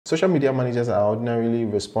Social media managers are ordinarily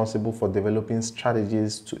responsible for developing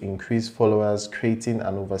strategies to increase followers, creating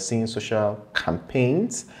and overseeing social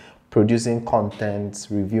campaigns, producing content,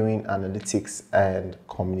 reviewing analytics, and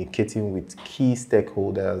communicating with key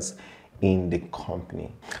stakeholders in the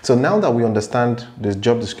company. So now that we understand the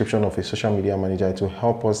job description of a social media manager, it will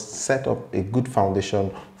help us set up a good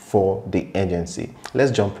foundation for the agency.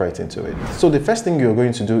 Let's jump right into it. So the first thing you're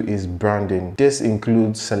going to do is branding. This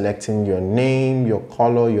includes selecting your name, your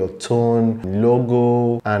color, your tone,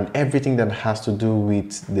 logo, and everything that has to do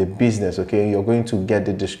with the business, okay? You're going to get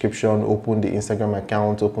the description, open the Instagram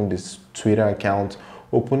account, open the Twitter account,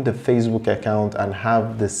 open the Facebook account, and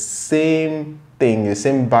have the same thing, the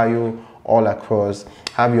same bio all across.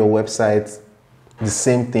 Have your website, the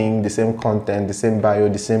same thing, the same content, the same bio,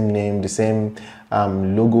 the same name, the same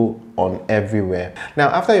logo on everywhere. Now,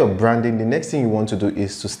 after your branding, the next thing you want to do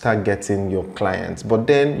is to start getting your clients. But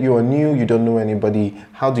then you're new, you don't know anybody.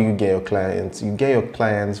 How do you get your clients? You get your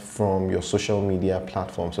clients from your social media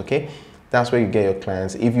platforms, okay? That's where you get your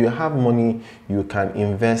clients. If you have money, you can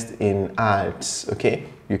invest in ads, okay?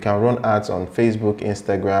 You can run ads on Facebook,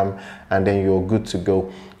 Instagram, and then you're good to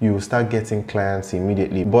go. You will start getting clients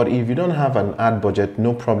immediately. But if you don't have an ad budget,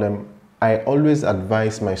 no problem. I always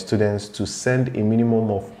advise my students to send a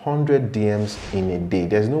minimum of 100 DMs in a day.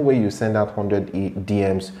 There's no way you send out 100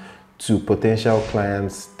 DMs to potential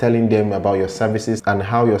clients, telling them about your services and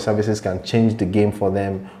how your services can change the game for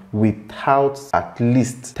them without at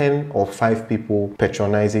least 10 or 5 people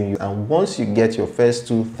patronizing you. And once you get your first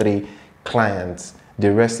 2-3 clients,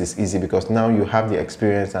 the rest is easy, because now you have the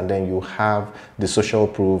experience and then you have the social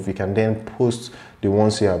proof. You can then post the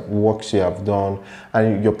works you have done,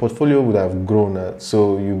 and your portfolio would have grown,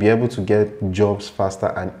 so you'll be able to get jobs faster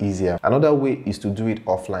and easier. Another way is to do it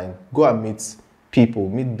offline. Go and meet people,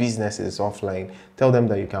 meet businesses offline. Tell them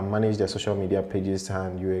that you can manage their social media pages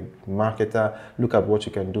and you're a marketer. Look at what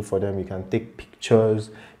you can do for them. You can take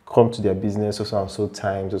pictures, come to their business so and so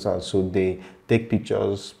time, so and so day, take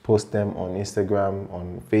pictures, post them on Instagram,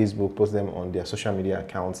 on Facebook, post them on their social media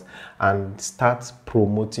accounts, and start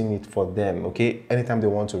promoting it for them, okay? Anytime they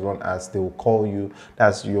want to run ads, they will call you.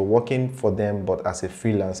 That's, you're working for them, but as a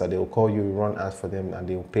freelancer, they will call you, run ads for them, and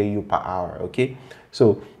they will pay you per hour, okay?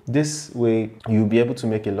 So this way, you'll be able to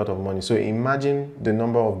make a lot of money. So imagine the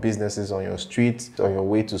number of businesses on your street, on your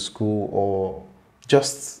way to school, or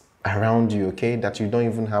just around you, okay, that you don't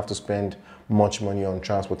even have to spend much money on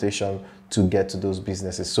transportation to get to those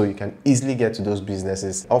businesses. So you can easily get to those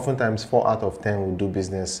businesses. Oftentimes 4 out of 10 will do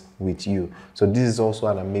business with you. So this is also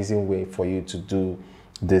an amazing way for you to do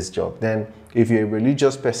this job. Then if you're a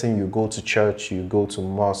religious person, you go to church, you go to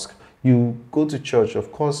mosque, you go to church,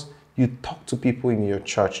 of course, you talk to people in your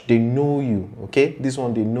church. They know you, okay? This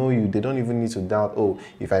one, they know you. They don't even need to doubt, oh,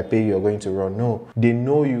 if I pay you, you're going to run. No, they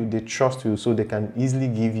know you, they trust you, so they can easily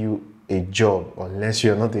give you a job, unless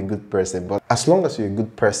you're not a good person. But as long as you're a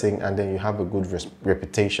good person and then you have a good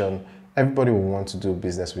reputation, everybody will want to do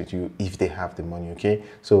business with you if they have the money, okay?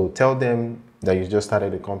 So tell them that you just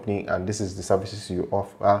started a company and this is the services you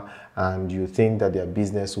offer, and you think that their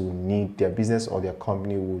business or their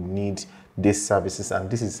company will need these services, and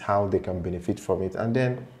this is how they can benefit from it. And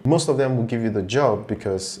then most of them will give you the job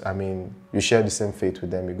because, I mean, you share the same faith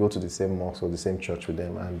with them, you go to the same mosque or the same church with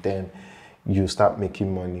them, and then you start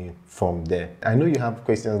making money from there. I know you have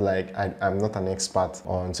questions like, I'm not an expert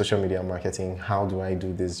on social media marketing. How do I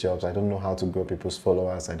do these jobs? I don't know how to grow people's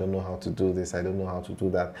followers. I don't know how to do this. I don't know how to do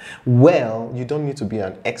that. Well, you don't need to be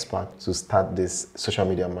an expert to start this social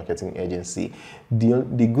media marketing agency.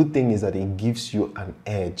 The good thing is that it gives you an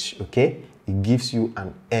edge, okay? It gives you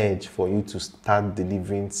an edge for you to start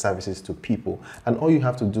delivering services to people. And all you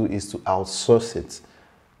have to do is to outsource it.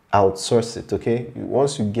 Outsource it, okay?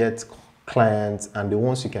 Once you get clients and the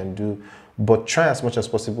ones you can do, but try as much as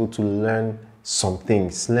possible to learn some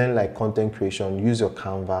things. Learn like content creation, use your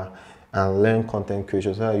Canva and learn content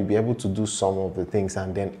creation so that you'll be able to do some of the things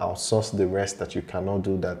and then outsource the rest that you cannot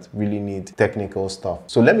do, that really need technical stuff.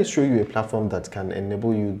 So let me show you a platform that can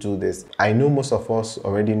enable you do this. I know most of us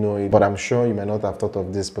already know it, but I'm sure you might not have thought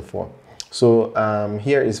of this before. So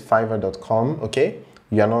here is Fiverr.com, okay?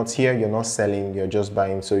 You're not here, you're not selling, you're just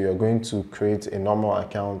buying. So you're going to create a normal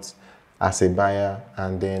account as a buyer,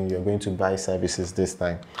 and then you're going to buy services this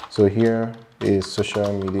time. So here is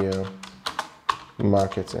social media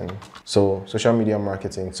marketing. So social media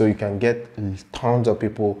marketing. So you can get tons of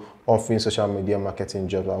people offering social media marketing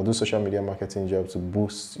jobs. I'll do social media marketing jobs to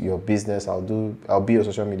boost your business. I'll be your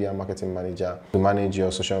social media marketing manager to manage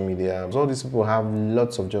your social media. All these people have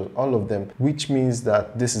lots of jobs, all of them, which means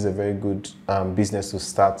that this is a very good business to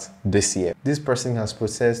start this year. This person has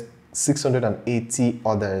processed 680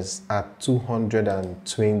 others at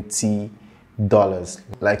 $220.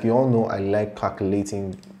 Like you all know, I like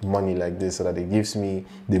calculating money like this so that it gives me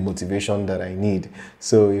the motivation that I need.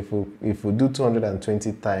 So if we do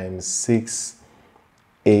 220 times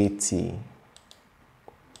 680,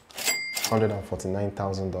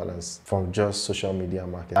 $149,000 from just social media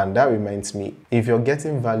marketing. And that reminds me, if you're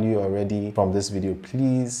getting value already from this video,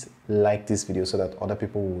 please like this video so that other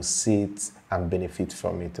people will see it and benefit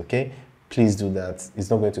from it, okay? Please do that. It's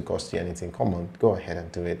not going to cost you anything. Come on, go ahead and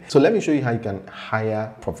do it. So let me show you how you can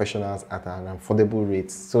hire professionals at an affordable rate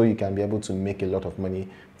so you can be able to make a lot of money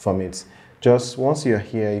from it. Just once you're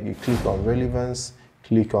here, you click on relevance,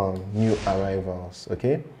 click on new arrivals,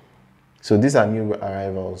 okay? So these are new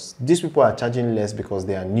arrivals. These people are charging less because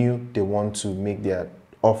they are new. They want to make their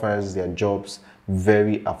offers, their jobs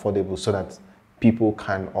very affordable so that people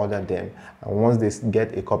can order them. And once they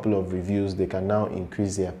get a couple of reviews, they can now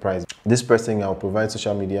increase their price. This person, I'll provide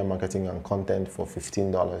social media marketing and content for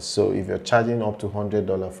 $15. So if you're charging up to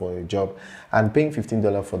 $100 for a job and paying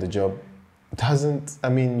 $15 for the job,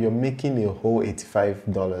 you're making a whole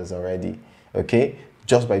 $85 already, okay?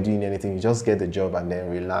 Just by doing anything, you just get the job and then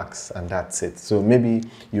relax, and that's it. So maybe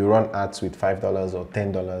you run ads with $5 or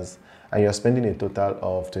 $10 and you're spending a total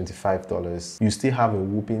of $25. You still have a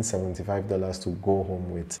whooping $75 to go home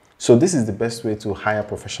with. So this is the best way to hire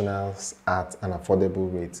professionals at an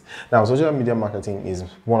affordable rate. Now, social media marketing is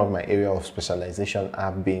one of my area of specialization.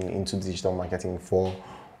 I've been into digital marketing for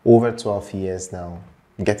over 12 years now,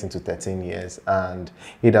 getting to 13 years, and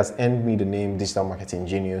it has earned me the name Digital Marketing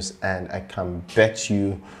Genius. And I can bet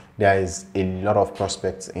you there is a lot of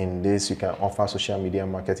prospects in this. You can offer social media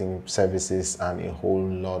marketing services and a whole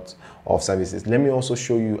lot of services. Let me also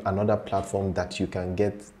show you another platform that you can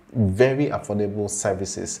get very affordable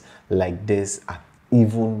services like this at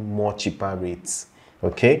even more cheaper rates,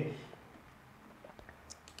 okay?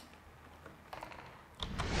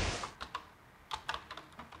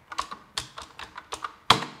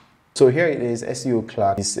 So here it is, SEO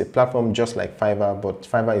Class. It's a platform just like Fiverr, but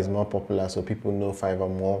Fiverr is more popular, so people know Fiverr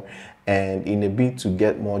more. And in a bid to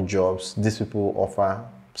get more jobs, these people offer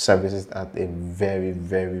services at a very,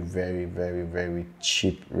 very, very, very, very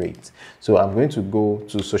cheap rate. So I'm going to go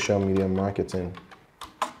to social media marketing.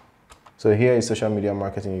 So here is social media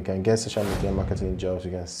marketing. You can get social media marketing jobs.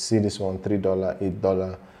 You can see this one, $3,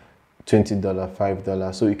 $8, $20,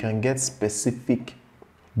 $5. So you can get specific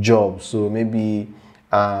jobs. So maybe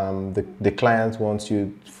the client wants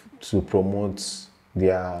you to promote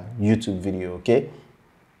their YouTube video, okay?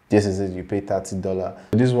 This is it, you pay $30.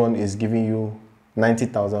 This one is giving you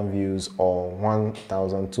 90,000 views or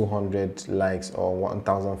 1,200 likes or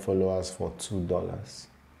 1,000 followers for $2,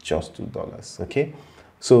 just $2, okay?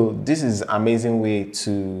 So this is an amazing way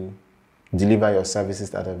to deliver your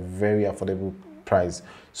services at a very affordable price.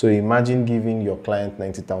 So imagine giving your client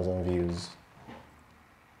 90,000 views.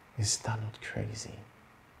 Is that not crazy?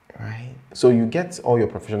 Right? So you get all your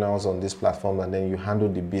professionals on this platform and then you handle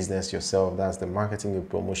the business yourself. That's the marketing, the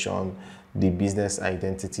promotion, the business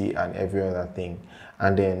identity, and every other thing.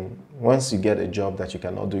 And then once you get a job that you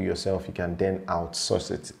cannot do yourself, you can then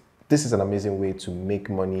outsource it. This is an amazing way to make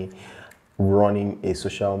money running a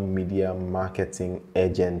social media marketing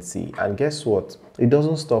agency. And guess what? It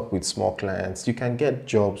doesn't stop with small clients. You can get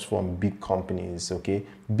jobs from big companies, okay?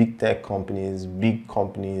 Big tech companies, big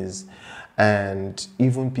companies, and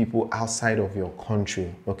even people outside of your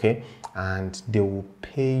country, okay? And they will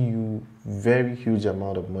pay you very huge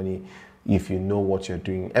amount of money if you know what you're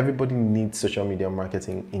doing. Everybody needs social media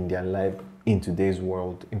marketing in their life in today's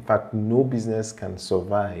world. In fact, no business can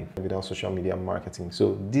survive without social media marketing.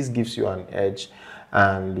 So this gives you an edge.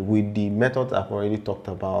 And with the method I've already talked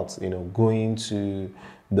about, going to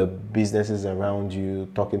the businesses around you,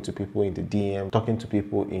 talking to people in the DM, talking to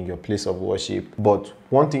people in your place of worship. But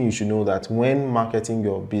one thing you should know that when marketing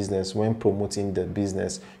your business, when promoting the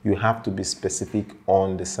business, you have to be specific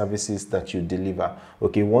on the services that you deliver.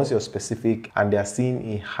 Okay, once you're specific and they're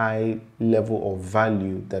seeing a high level of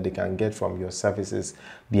value that they can get from your services,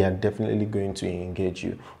 they are definitely going to engage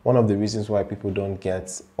you. One of the reasons why people don't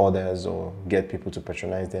get orders or get people to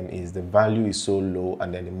patronize them is the value is so low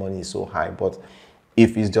and then the money is so high. But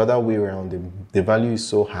if it's the other way around, the value is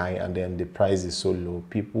so high and then the price is so low,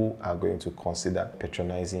 people are going to consider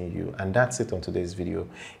patronizing you. And that's it on today's video.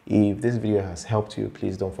 If this video has helped you,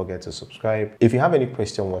 please don't forget to subscribe. If you have any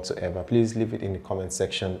question whatsoever, please leave it in the comment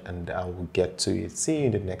section and I will get to it. See you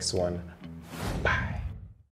in the next one. Bye.